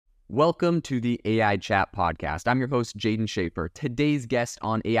Welcome to the AI Chat podcast. I'm your host, Jaden Schaefer. Today's guest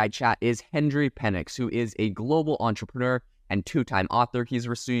on AI Chat is Penix, who is a global entrepreneur and two-time author. He's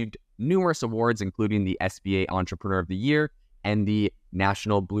received numerous awards, including the SBA Entrepreneur of the Year and the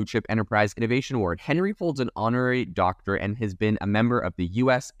National Blue Chip Enterprise Innovation Award. Henry holds an honorary doctorate and has been a member of the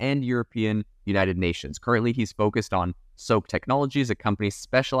U.S. and European United Nations. Currently, he's focused on Soaak Technologies, a company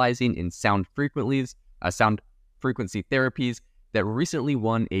specializing in sound frequency therapies that recently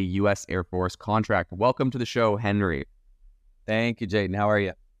won a U.S. Air Force contract. Welcome to the show, Henry. Thank you, Jaden. How are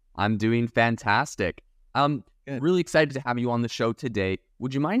you? I'm doing fantastic. Really excited to have you on the show today.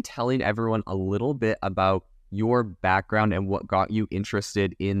 Would you mind telling everyone a little bit about your background and what got you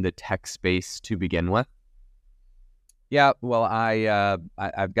interested in the tech space to begin with? Yeah, well,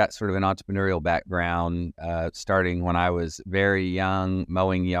 I've got sort of an entrepreneurial background, starting when I was very young,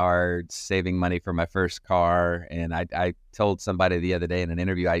 mowing yards, saving money for my first car. And I told somebody the other day in an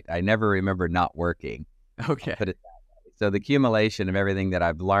interview, I never remember not working. Okay. I'll put it that way. So the accumulation of everything that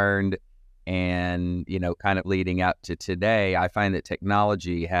I've learned and, kind of leading up to today, I find that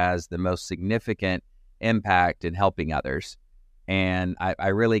technology has the most significant impact in helping others. And I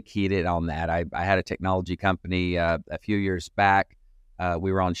really keyed it on that. I had a technology company a few years back.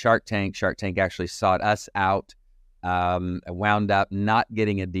 We were on Shark Tank. Shark Tank actually sought us out. Wound up not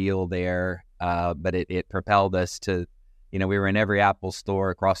getting a deal there, but it propelled us to, we were in every Apple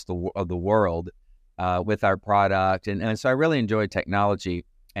store across the world with our product. And so I really enjoyed technology.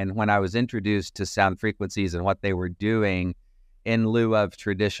 And when I was introduced to sound frequencies and what they were doing in lieu of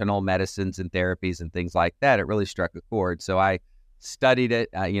traditional medicines and therapies and things like that, it really struck a chord. So I studied it.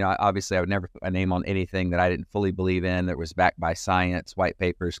 Obviously I would never put a name on anything that I didn't fully believe in, that was backed by science, white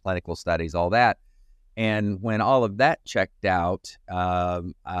papers, clinical studies, all that. And when all of that checked out,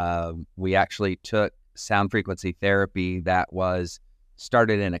 we actually took sound frequency therapy that was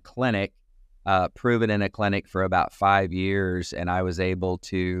started in a clinic, proven in a clinic for about 5 years. And I was able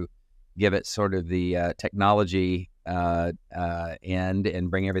to give it sort of the technology end and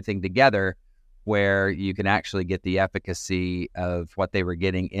bring everything together where you can actually get the efficacy of what they were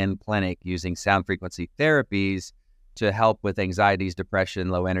getting in clinic using sound frequency therapies to help with anxieties, depression,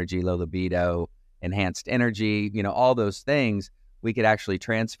 low energy, low libido, enhanced energy, all those things. We could actually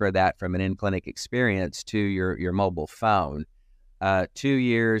transfer that from an in-clinic experience to your mobile phone. 2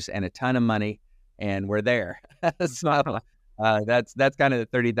 years and a ton of money, and we're there. So that's kind of the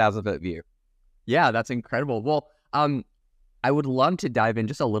 30,000 foot view. Yeah, that's incredible. Well, I would love to dive in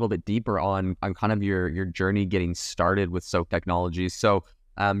just a little bit deeper on kind of your journey getting started with Soaak Technologies. So,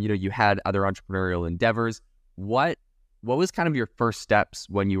 you had other entrepreneurial endeavors. What was kind of your first steps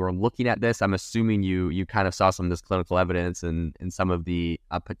when you were looking at this? I'm assuming you kind of saw some of this clinical evidence and some of the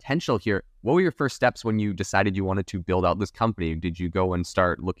potential here. What were your first steps when you decided you wanted to build out this company? Did you go and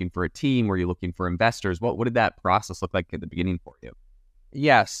start looking for a team? Were you looking for investors? What did that process look like at the beginning for you?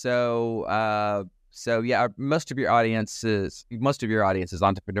 Yeah. So most of your audience is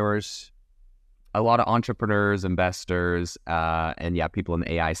entrepreneurs. A lot of entrepreneurs, investors, and people in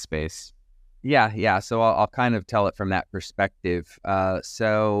the AI space. Yeah. So I'll kind of tell it from that perspective. With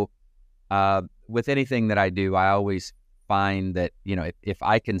anything that I do, I always find that, if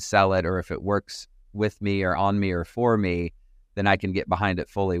I can sell it or if it works with me or on me or for me, then I can get behind it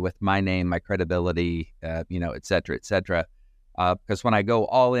fully with my name, my credibility, et cetera, et cetera. Because when I go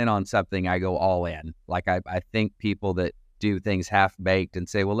all in on something, I go all in. Like I think people that do things half-baked and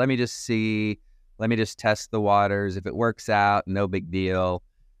say, well, let me just test the waters. If it works out, no big deal.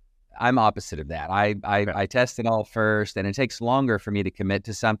 I'm opposite of that. I test it all first, and it takes longer for me to commit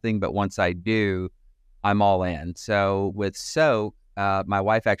to something. But once I do, I'm all in. So with Soaak, my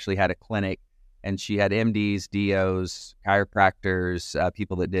wife actually had a clinic, and she had MDs, DOs, chiropractors,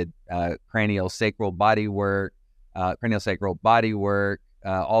 people that did cranial sacral body work, all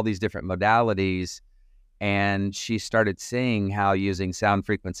these different modalities. And she started seeing how using sound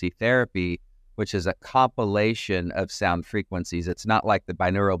frequency therapy, which is a compilation of sound frequencies. It's not like the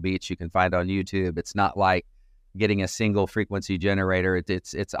binaural beats you can find on YouTube. It's not like getting a single frequency generator.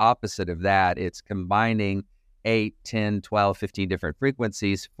 It's opposite of that. It's combining 8, 10, 12, 15 different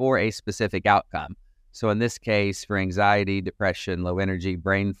frequencies for a specific outcome. So in this case, for anxiety, depression, low energy,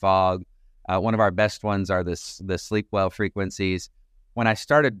 brain fog, one of our best ones are the sleep well frequencies. When I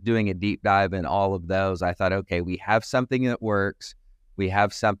started doing a deep dive in all of those, I thought, okay, we have something that works. We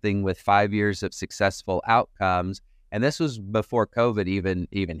have something with 5 years of successful outcomes. And this was before COVID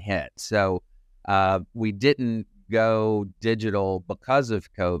even hit. So we didn't go digital because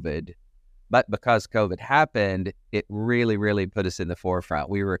of COVID, but because COVID happened, it really, really put us in the forefront.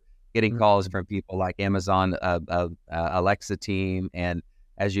 We were getting calls from people like Amazon, Alexa team, and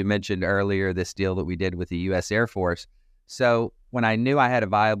as you mentioned earlier, this deal that we did with the U.S. Air Force. So when I knew I had a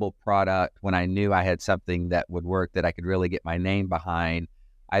viable product, when I knew I had something that would work, that I could really get my name behind,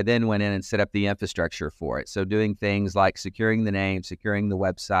 I then went in and set up the infrastructure for it. So doing things like securing the name, securing the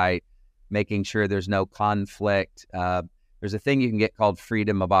website, making sure there's no conflict. There's a thing you can get called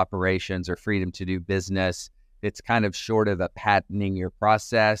freedom of operations or freedom to do business. It's kind of short of a patenting your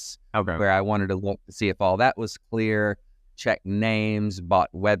process, where I wanted to look to see if all that was clear, check names, bought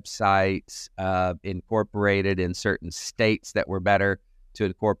websites, incorporated in certain states that were better to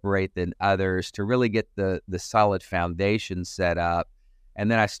incorporate than others, to really get the solid foundation set up. And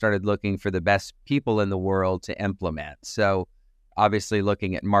then I started looking for the best people in the world to implement. So obviously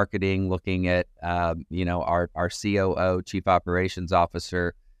looking at marketing, looking at, our COO, Chief Operations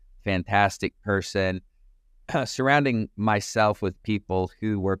Officer, fantastic person, surrounding myself with people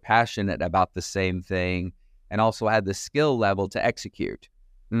who were passionate about the same thing and also had the skill level to execute.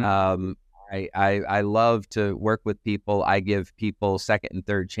 I love to work with people. I give people second and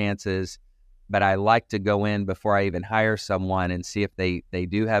third chances, but I like to go in before I even hire someone and see if they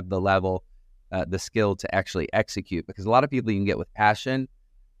do have the level, the skill to actually execute. Because a lot of people you can get with passion,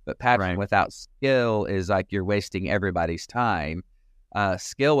 but passion without skill is like you're wasting everybody's time.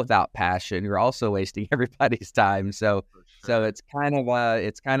 Skill without passion, you're also wasting everybody's time. So it's kind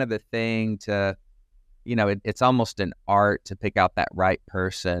of a thing to, it's almost an art to pick out that right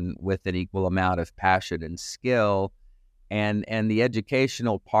person with an equal amount of passion and skill. And the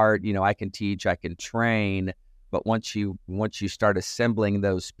educational part, I can teach, I can train, but once you start assembling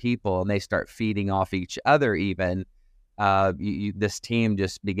those people and they start feeding off each other, even this team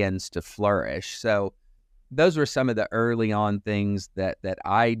just begins to flourish. So those were some of the early on things that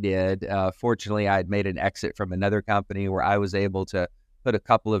I did. Fortunately, I had made an exit from another company where I was able to put a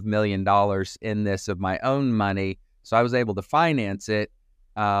couple of $1 million in this of my own money, so I was able to finance it.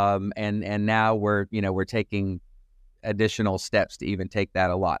 And now we're taking additional steps to even take that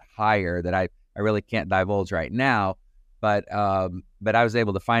a lot higher that I really can't divulge right now. But I was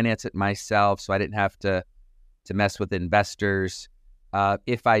able to finance it myself, so I didn't have to mess with investors.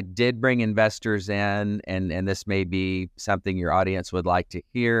 If I did bring investors in, and this may be something your audience would like to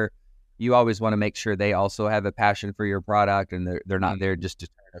hear, you always want to make sure they also have a passion for your product and they're not there just to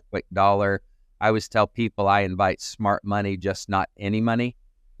turn a quick dollar. I always tell people I invite smart money, just not any money.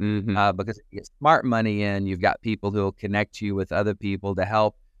 Because if you get smart money in, you've got people who will connect you with other people to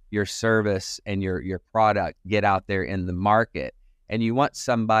help your service and your product get out there in the market. And you want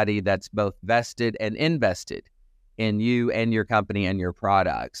somebody that's both vested and invested in you and your company and your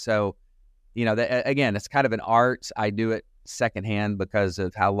product. So, again, it's kind of an art. I do it secondhand because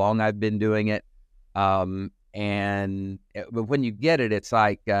of how long I've been doing it. But when you get it, it's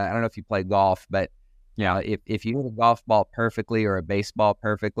like, I don't know if you play golf, but if you hit a golf ball perfectly or a baseball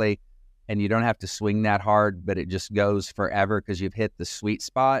perfectly, and you don't have to swing that hard, but it just goes forever because you've hit the sweet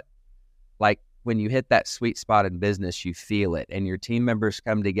spot. Like when you hit that sweet spot in business, you feel it, and your team members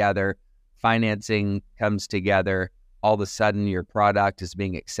come together, financing comes together. All of a sudden, your product is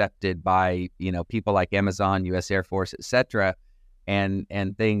being accepted by people like Amazon, U.S. Air Force, etc., and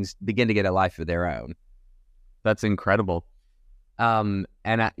things begin to get a life of their own. That's incredible.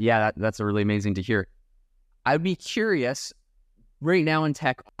 That's really amazing to hear. I'd be curious, right now in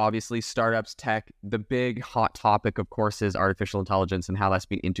tech, obviously startups, tech, the big hot topic, of course, is artificial intelligence and how that's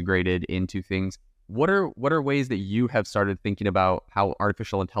being integrated into things. What are ways that you have started thinking about how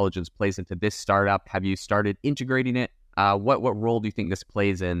artificial intelligence plays into this startup? Have you started integrating it? What role do you think this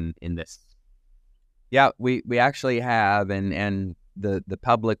plays in this? Yeah, we actually have, and the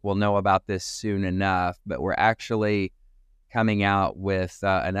public will know about this soon enough, but we're actually coming out with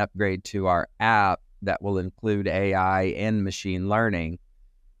an upgrade to our app that will include AI and machine learning.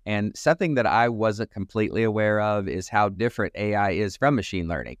 And something that I wasn't completely aware of is how different AI is from machine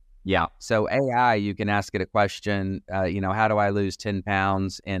learning. Yeah. So AI, you can ask it a question, how do I lose 10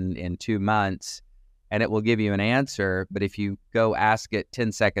 pounds in 2 months? And it will give you an answer. But if you go ask it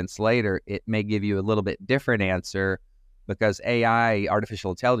 10 seconds later, it may give you a little bit different answer, because AI,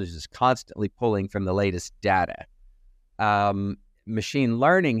 artificial intelligence, is constantly pulling from the latest data. Machine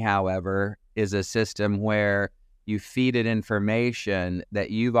learning, however, is a system where you feed it information that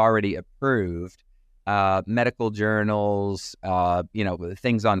you've already approved, medical journals,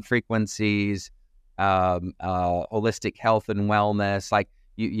 things on frequencies, holistic health and wellness. Like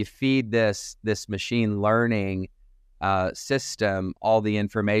you feed this machine learning system all the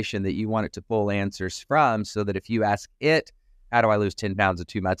information that you want it to pull answers from, so that if you ask it, how do I lose 10 pounds in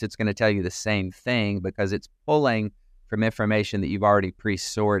 2 months? It's going to tell you the same thing, because it's pulling from information that you've already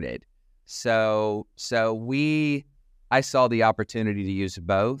pre-sorted. So we I saw the opportunity to use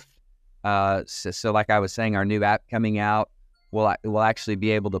both. So like I was saying, our new app coming out will actually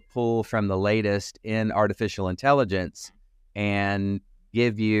be able to pull from the latest in artificial intelligence and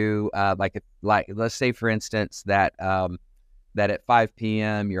give you like let's say for instance that that at 5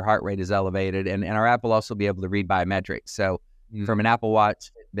 p.m. your heart rate is elevated, and our app will also be able to read biometrics. So from an Apple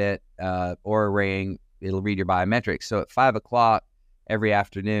Watch, Fitbit, or a Ring, it'll read your biometrics. So at 5 o'clock every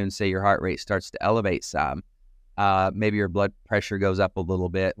afternoon, say your heart rate starts to elevate some, maybe your blood pressure goes up a little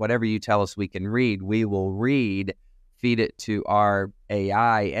bit, whatever you tell us we can read, we will read, feed it to our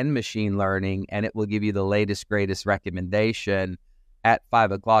AI and machine learning, and it will give you the latest, greatest recommendation at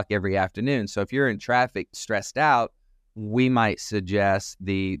 5 o'clock every afternoon. So if you're in traffic stressed out, we might suggest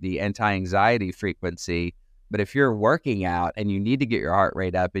the anti-anxiety frequency. But if you're working out and you need to get your heart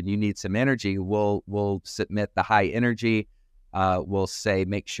rate up and you need some energy, we'll submit the high energy. We'll say,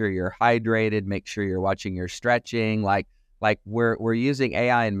 make sure you're hydrated, make sure you're watching your stretching. Like we're using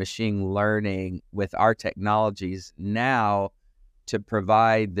AI and machine learning with our technologies now to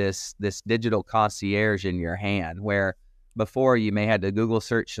provide this digital concierge in your hand, where before you may had to Google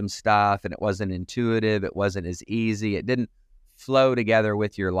search some stuff and it wasn't intuitive, it wasn't as easy, it didn't flow together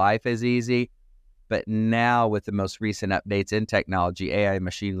with your life as easy. But now with the most recent updates in technology, AI,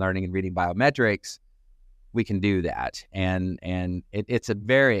 machine learning, and reading biometrics, we can do that. And it's a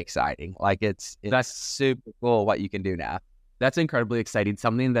very exciting, like it's super cool what you can do now. That's incredibly exciting.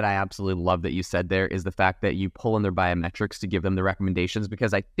 Something that I absolutely love that you said there is the fact that you pull in their biometrics to give them the recommendations,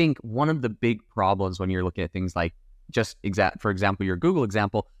 because I think one of the big problems when you're looking at things like for example, your Google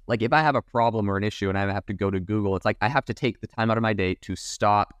example, like if I have a problem or an issue and I have to go to Google, it's like I have to take the time out of my day to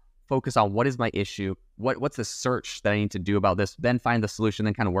stop, focus on what is my issue, what's the search that I need to do about this, then find the solution,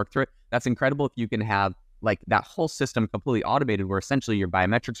 then kind of work through it. That's incredible if you can have like that whole system completely automated, where essentially your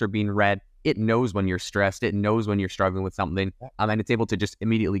biometrics are being read. It knows when you're stressed, it knows when you're struggling with something, and it's able to just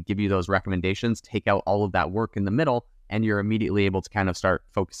immediately give you those recommendations, take out all of that work in the middle, and you're immediately able to kind of start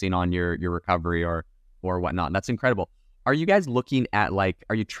focusing on your recovery or whatnot. That's incredible. Are you guys looking at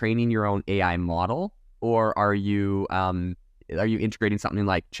are you training your own AI model, or are you integrating something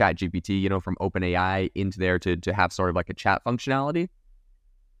like ChatGPT, from OpenAI into there to have sort of like a chat functionality?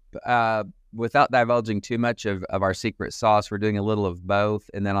 Without divulging too much of our secret sauce, we're doing a little of both.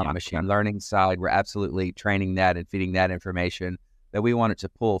 And then on the machine learning side, we're absolutely training that and feeding that information that we want it to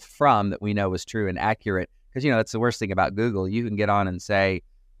pull from, that we know is true and accurate. Because, that's the worst thing about Google. You can get on and say,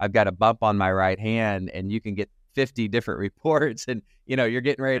 I've got a bump on my right hand, and you can get 50 different reports, and, you're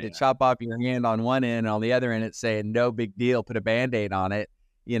getting ready to chop off your hand on one end, and on the other end, it's saying, no big deal, put a Band-Aid on it.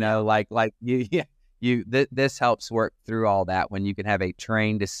 This helps work through all that when you can have a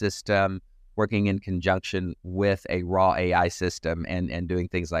trained system working in conjunction with a raw AI system and doing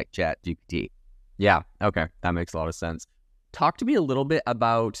things like ChatGPT. Yeah. Okay. That makes a lot of sense. Talk to me a little bit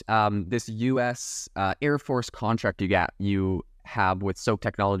about this U.S. Air Force contract you have with Soaak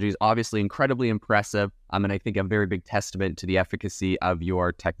Technologies. Obviously incredibly impressive. And I think a very big testament to the efficacy of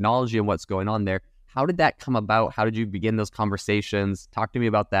your technology and what's going on there. How did that come about? How did you begin those conversations? Talk to me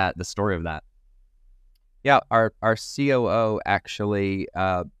about that, the story of that. Yeah, our COO actually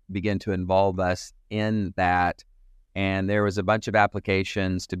began to involve us in that, and there was a bunch of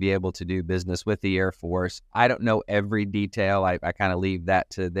applications to be able to do business with the Air Force. I don't know every detail. I kind of leave that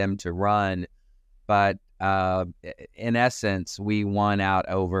to them to run, but in essence, we won out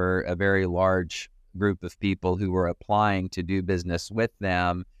over a very large group of people who were applying to do business with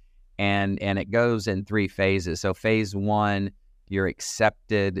them, and it goes in 3 phases. So phase 1, you're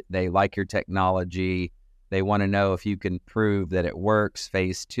accepted. They like your technology. They want to know if you can prove that it works.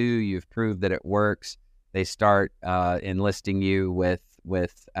 Phase 2, you've proved that it works. They start enlisting you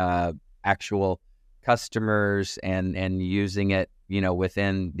with actual customers and using it,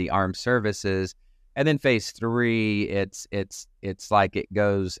 within the armed services. And then phase 3, it's like it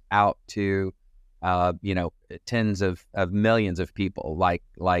goes out to tens of millions of people.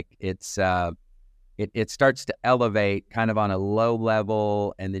 Like it's it starts to elevate kind of on a low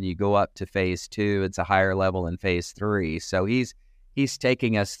level, and then you go up to phase 2. It's a higher level in phase 3. So he's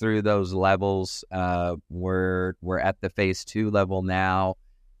taking us through those levels. We're at the phase 2 level now,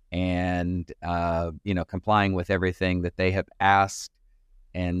 and complying with everything that they have asked.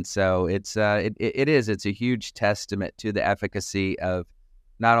 And so it's a huge testament to the efficacy of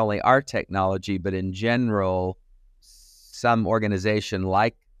not only our technology, but in general, some organization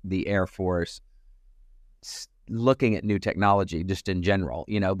like the Air Force looking at new technology just in general,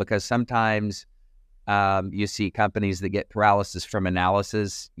 because sometimes you see companies that get paralysis from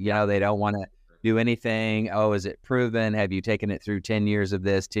analysis. They don't want to do anything. Oh, is it proven? Have you taken it through 10 years of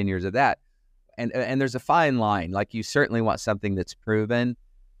this, 10 years of that? and there's a fine line. Like, you certainly want something that's proven,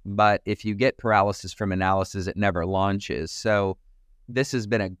 but if you get paralysis from analysis, it never launches. So this has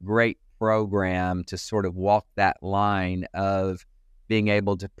been a great program to sort of walk that line of being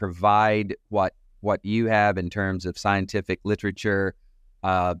able to provide what you have in terms of scientific literature,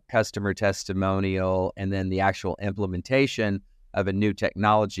 customer testimonial, and then the actual implementation of a new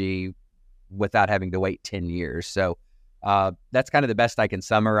technology without having to wait 10 years. So that's kind of the best I can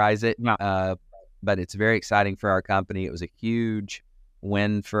summarize it. Yeah. But it's very exciting for our company. It was a huge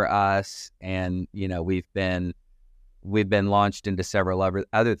win for us. And, we've been launched into several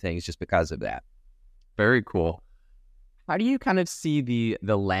other things just because of that. Very cool. How do you kind of see the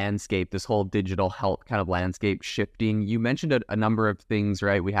landscape, this whole digital health kind of landscape shifting? You mentioned a number of things,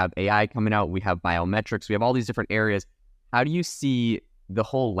 right? We have AI coming out, we have biometrics, we have all these different areas. How do you see the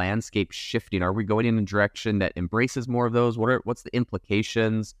whole landscape shifting? Are we going in a direction that embraces more of those? What's the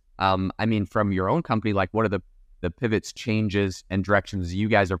implications? From your own company, like, what are the pivots, changes, and directions you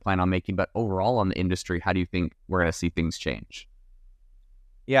guys are planning on making? But overall on the industry, how do you think we're going to see things change?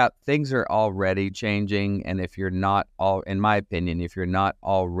 Yeah, things are already changing. And in my opinion, if you're not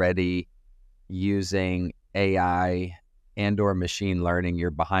already using AI and or machine learning,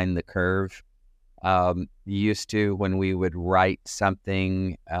 you're behind the curve. Used to, when we would write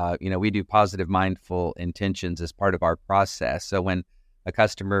something, we do positive mindful intentions as part of our process. So when a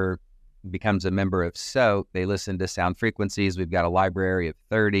customer becomes a member of Soak, they listen to sound frequencies. We've got a library of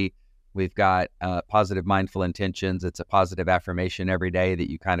 30. We've got positive mindful intentions. It's a positive affirmation every day that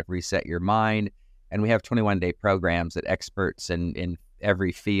you kind of reset your mind. And we have 21-day programs that experts in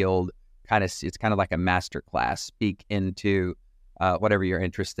every field it's kind of like a master class, speak into whatever you're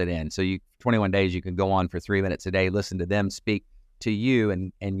interested in. So 21 days, you can go on for 3 minutes a day, listen to them speak to you,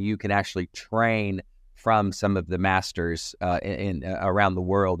 and you can actually train from some of the masters around the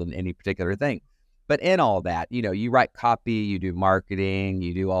world in any particular thing. But in all that, you write copy, you do marketing,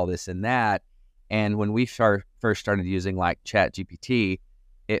 you do all this and that. And when we first started using like ChatGPT,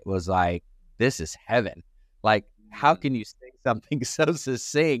 it was like, this is heaven. Like, how can you say something so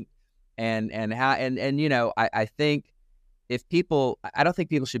succinct? I think I don't think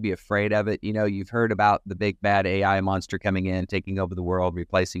people should be afraid of it. You've heard about the big bad AI monster coming in, taking over the world,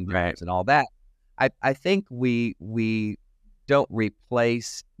 replacing jobs and all that. I think we don't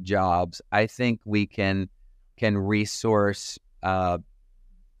replace jobs. I think we can resource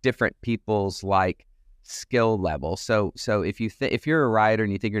different people's like skill level. So if you're a writer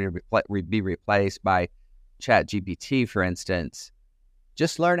and you think you're going to be replaced by ChatGPT, for instance,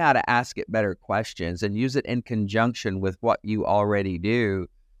 just learn how to ask it better questions and use it in conjunction with what you already do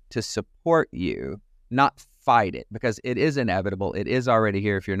to support you, not fight it, because it is inevitable. It is already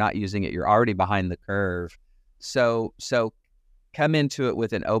here. If you're not using it, you're already behind the curve. So come into it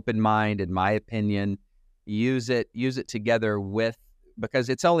with an open mind, in my opinion. Use it together with, because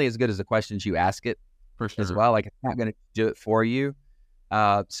it's only as good as the questions you ask it as well. Like, it's not going to do it for you.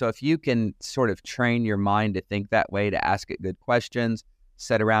 So if you can sort of train your mind to think that way, to ask it good questions,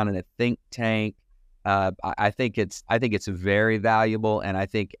 sit around in a think tank, I think it's very valuable, and I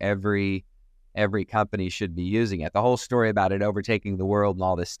think every company should be using it. The whole story about it overtaking the world and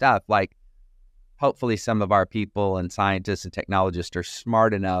all this stuff, like, hopefully some of our people and scientists and technologists are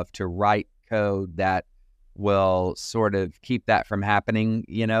smart enough to write code that will sort of keep that from happening.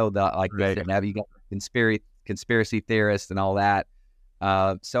 You got conspiracy theorists and all that.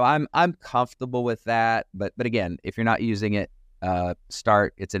 So I'm comfortable with that. But again, if you're not using it,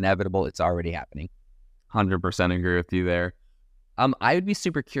 it's inevitable. It's already happening. 100% agree with you there. I would be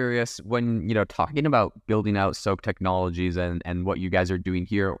super curious when, talking about building out Soak Technologies and what you guys are doing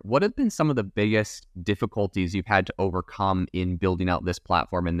here, what have been some of the biggest difficulties you've had to overcome in building out this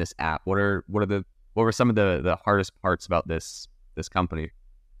platform and this app? What were some of the hardest parts about this company?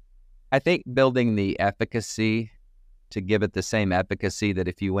 I think building the efficacy to give it the same efficacy that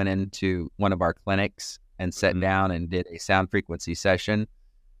if you went into one of our clinics and sat down and did a sound frequency session,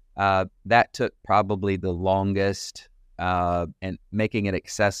 that took probably the longest. And making it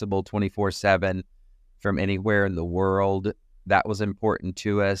accessible 24/7 from anywhere in the world, that was important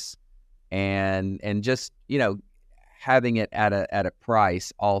to us, and just having it at a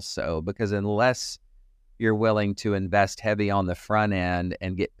price also, because unless you're willing to invest heavy on the front end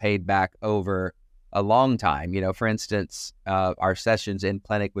and get paid back over a long time, for instance, our sessions in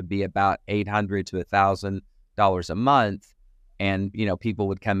clinic would be about $800 to $1,000 a month, and people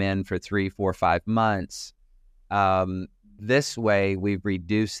would come in for 3, 4, 5 months. This way, we've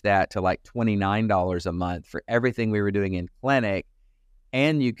reduced that to like $29 a month for everything we were doing in clinic,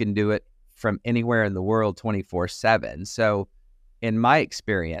 and you can do it from anywhere in the world 24/7. So in my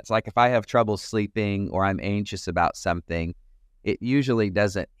experience, like if I have trouble sleeping or I'm anxious about something, it usually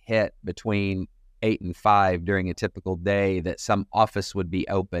doesn't hit between 8 and 5 during a typical day that some office would be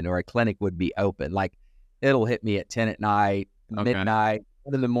open or a clinic would be open. Like it'll hit me at 10 at night, midnight,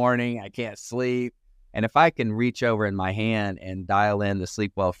 1 in the morning. I can't sleep. And if I can reach over in my hand and dial in the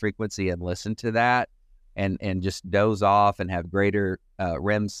sleep well frequency and listen to that and just doze off and have greater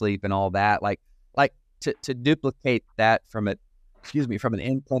REM sleep and all that, like to duplicate that from an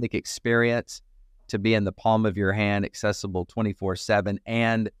in-clinic experience to be in the palm of your hand, accessible 24/7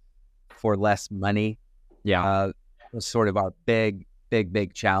 and for less money. Was sort of our big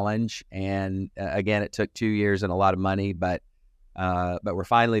challenge. And again, it took 2 years and a lot of money, but we're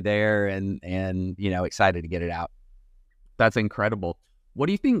finally there and excited to get it out. That's incredible. What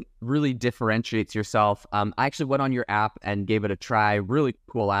do you think really differentiates yourself? I actually went on your app and gave it a try. Really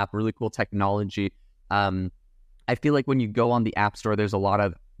cool app, really cool technology. I feel like when you go on the App Store, there's a lot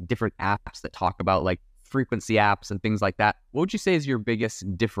of different apps that talk about like frequency apps and things like that. What would you say is your biggest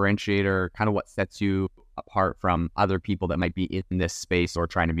differentiator, kind of what sets you apart from other people that might be in this space or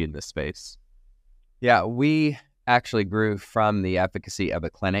trying to be in this space? Yeah, we actually grew from the efficacy of a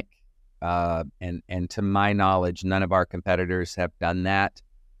clinic. And to my knowledge, none of our competitors have done that.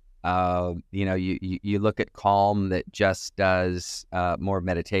 You look at Calm that just does more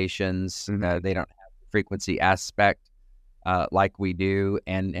meditations. They don't have the frequency aspect like we do.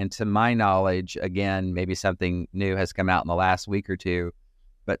 And to my knowledge, again, maybe something new has come out in the last week or two,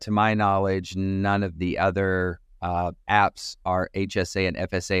 but to my knowledge, none of the other apps are HSA and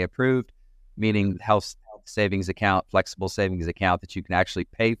FSA approved, meaning health savings account, flexible savings account that you can actually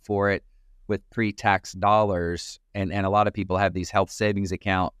pay for it with pre-tax dollars. And a lot of people have these health savings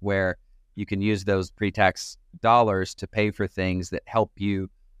account where you can use those pre-tax dollars to pay for things that help you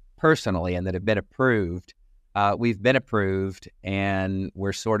personally and that have been approved. We've been approved and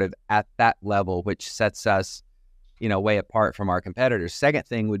we're sort of at that level, which sets us, way apart from our competitors. Second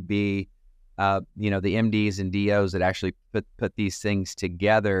thing would be, the MDs and DOs that actually put these things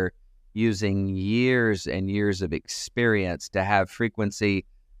together using years and years of experience to have frequency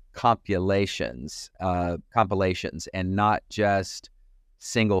compilations and not just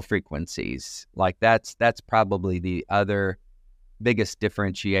single frequencies. Like that's probably the other biggest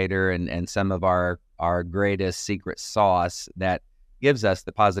differentiator and some of our greatest secret sauce that gives us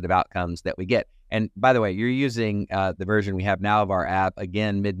the positive outcomes that we get. And by the way, you're using the version we have now of our app.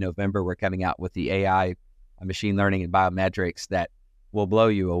 Again, mid-November, we're coming out with the AI, machine learning and biometrics that will blow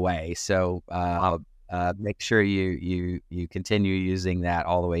you away. So make sure you continue using that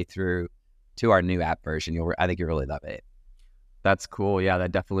all the way through to our new app version. I think you'll really love it. That's cool. Yeah,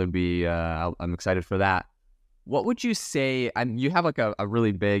 that definitely would be, I'm excited for that. What would you say, you have like a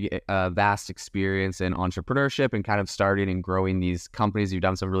really big, vast experience in entrepreneurship and kind of starting and growing these companies. You've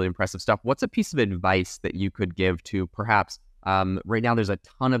done some really impressive stuff. What's a piece of advice that you could give to perhaps, right now there's a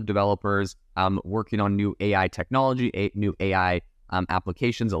ton of developers working on new AI technology, new AI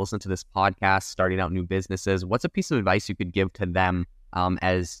applications that listen to this podcast, starting out new businesses. What's a piece of advice you could give to them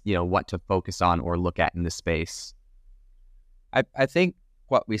as, what to focus on or look at in this space? I think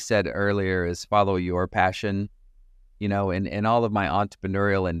what we said earlier is follow your passion. In all of my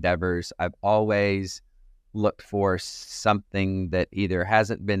entrepreneurial endeavors, I've always looked for something that either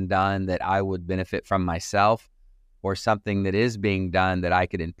hasn't been done that I would benefit from myself or something that is being done that I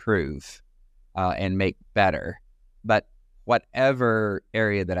could improve and make better. But whatever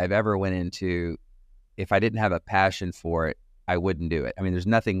area that I've ever went into, if I didn't have a passion for it, I wouldn't do it. I mean, there's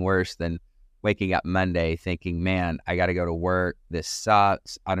nothing worse than waking up Monday thinking, man, I got to go to work. This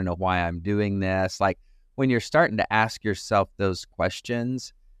sucks. I don't know why I'm doing this. Like when you're starting to ask yourself those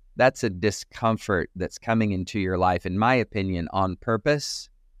questions, that's a discomfort that's coming into your life, in my opinion, on purpose,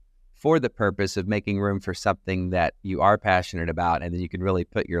 for the purpose of making room for something that you are passionate about and that you can really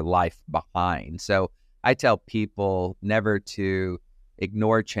put your life behind. So I tell people never to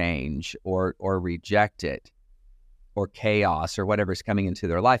ignore change or reject it or chaos or whatever's coming into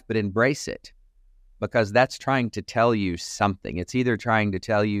their life, but embrace it, because that's trying to tell you something. It's either trying to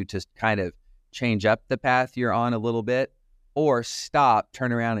tell you to kind of change up the path you're on a little bit or stop,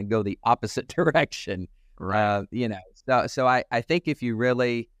 turn around and go the opposite direction. Right. So I think if you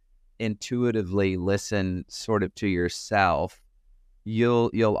really intuitively listen sort of to yourself,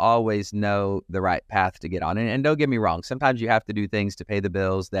 you'll always know the right path to get on. And don't get me wrong, sometimes you have to do things to pay the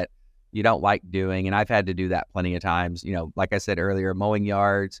bills that you don't like doing. And I've had to do that plenty of times. Like I said earlier, mowing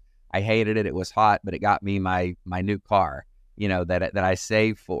yards, I hated it. It was hot, but it got me my new car, that I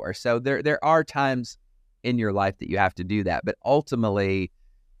saved for. So there are times in your life that you have to do that. But ultimately,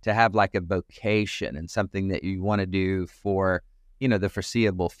 to have like a vocation and something that you want to do for, the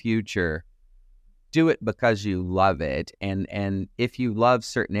foreseeable future, do it because you love it. And if you love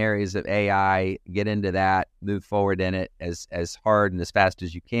certain areas of AI, get into that, move forward in it as hard and as fast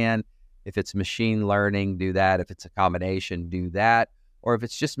as you can. If it's machine learning, do that. If it's a combination, do that. Or if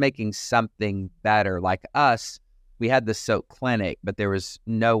it's just making something better, like us, we had the Soaak clinic, but there was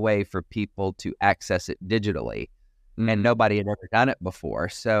no way for people to access it digitally. And nobody had ever done it before.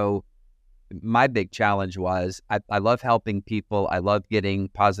 So my big challenge was I love helping people. I love getting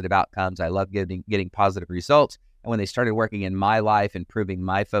positive outcomes. I love getting positive results. And when they started working in my life, improving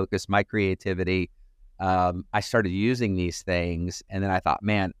my focus, my creativity, I started using these things. And then I thought,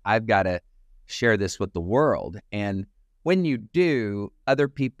 man, I've got to share this with the world. And when you do, other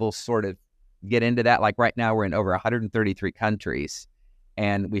people sort of get into that. Like right now, we're in over 133 countries.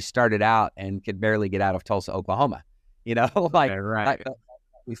 And we started out and could barely get out of Tulsa, Oklahoma. Right.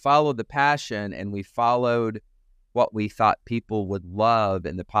 We followed the passion, and we followed what we thought people would love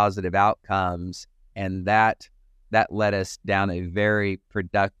and the positive outcomes. And that led us down a very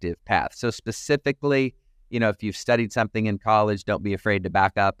productive path. So specifically, if you've studied something in college, don't be afraid to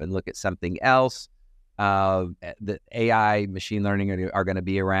back up and look at something else. The AI, machine learning are going to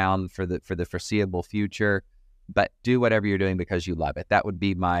be around for the foreseeable future, but do whatever you're doing because you love it. That would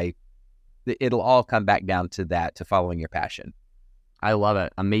be it'll all come back down to that, to following your passion. I love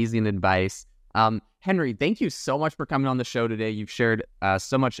it. Amazing advice. Henry, thank you so much for coming on the show today. You've shared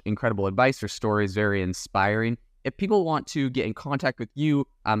so much incredible advice. Your story is very inspiring. If people want to get in contact with you,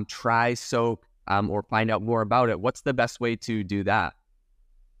 try Soaak, or find out more about it, what's the best way to do that?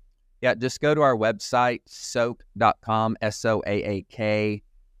 Yeah, just go to our website, soaak.com, SOAAK.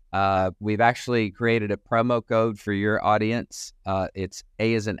 We've actually created a promo code for your audience. It's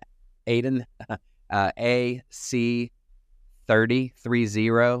A as in Aiden, AC 30,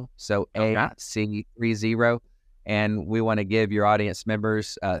 so AC 30. And we want to give your audience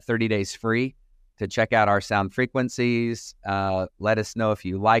members 30 days free to check out our sound frequencies. Let us know if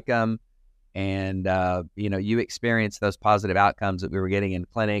you like them. And, you experience those positive outcomes that we were getting in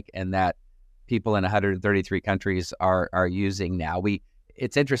clinic and that people in 133 countries are using now.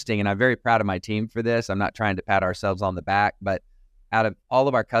 It's interesting, and I'm very proud of my team for this. I'm not trying to pat ourselves on the back, but out of all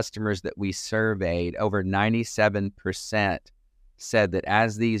of our customers that we surveyed, over 97% said that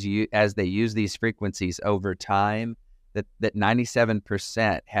as they use these frequencies over time, that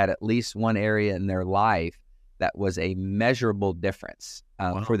 97% had at least one area in their life that was a measurable difference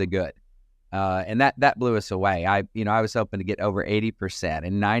for the good. And that blew us away. I was hoping to get over 80%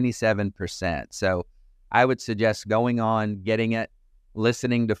 and 97%. So I would suggest going on, getting it,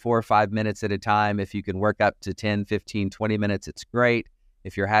 listening to 4 or 5 minutes at a time. If you can work up to 10, 15, 20 minutes, it's great.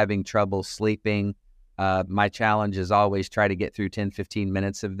 If you're having trouble sleeping, my challenge is always try to get through 10, 15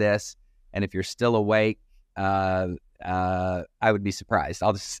 minutes of this. And if you're still awake, I would be surprised.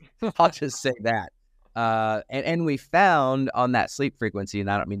 I'll just say that. And we found on that sleep frequency,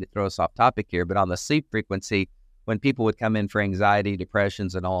 and I don't mean to throw us off topic here, but on the sleep frequency, when people would come in for anxiety,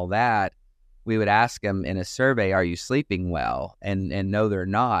 depressions, and all that, we would ask them in a survey, are you sleeping well? And no, they're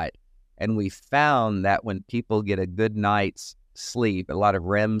not. And we found that when people get a good night's sleep, a lot of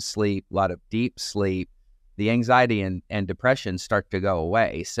REM sleep, a lot of deep sleep, the anxiety and depression start to go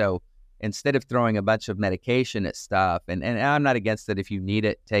away. So instead of throwing a bunch of medication at stuff, and I'm not against it, if you need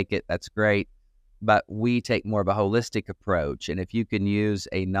it, take it, that's great. But we take more of a holistic approach. And if you can use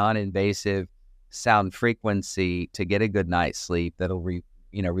a non-invasive sound frequency to get a good night's sleep, that'll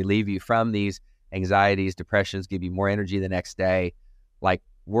relieve you from these anxieties, depressions, give you more energy the next day. Like,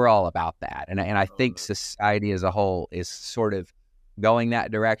 we're all about that. And I think society as a whole is sort of going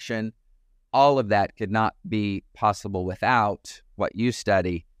that direction. All of that could not be possible without what you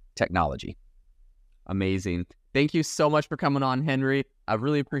study, technology. Amazing. Thank you so much for coming on, Henry. I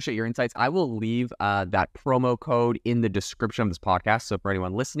really appreciate your insights. I will leave that promo code in the description of this podcast. So for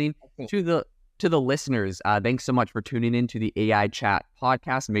anyone listening, to the listeners, thanks so much for tuning in to the AI Chat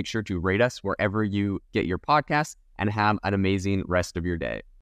podcast. Make sure to rate us wherever you get your podcasts and have an amazing rest of your day.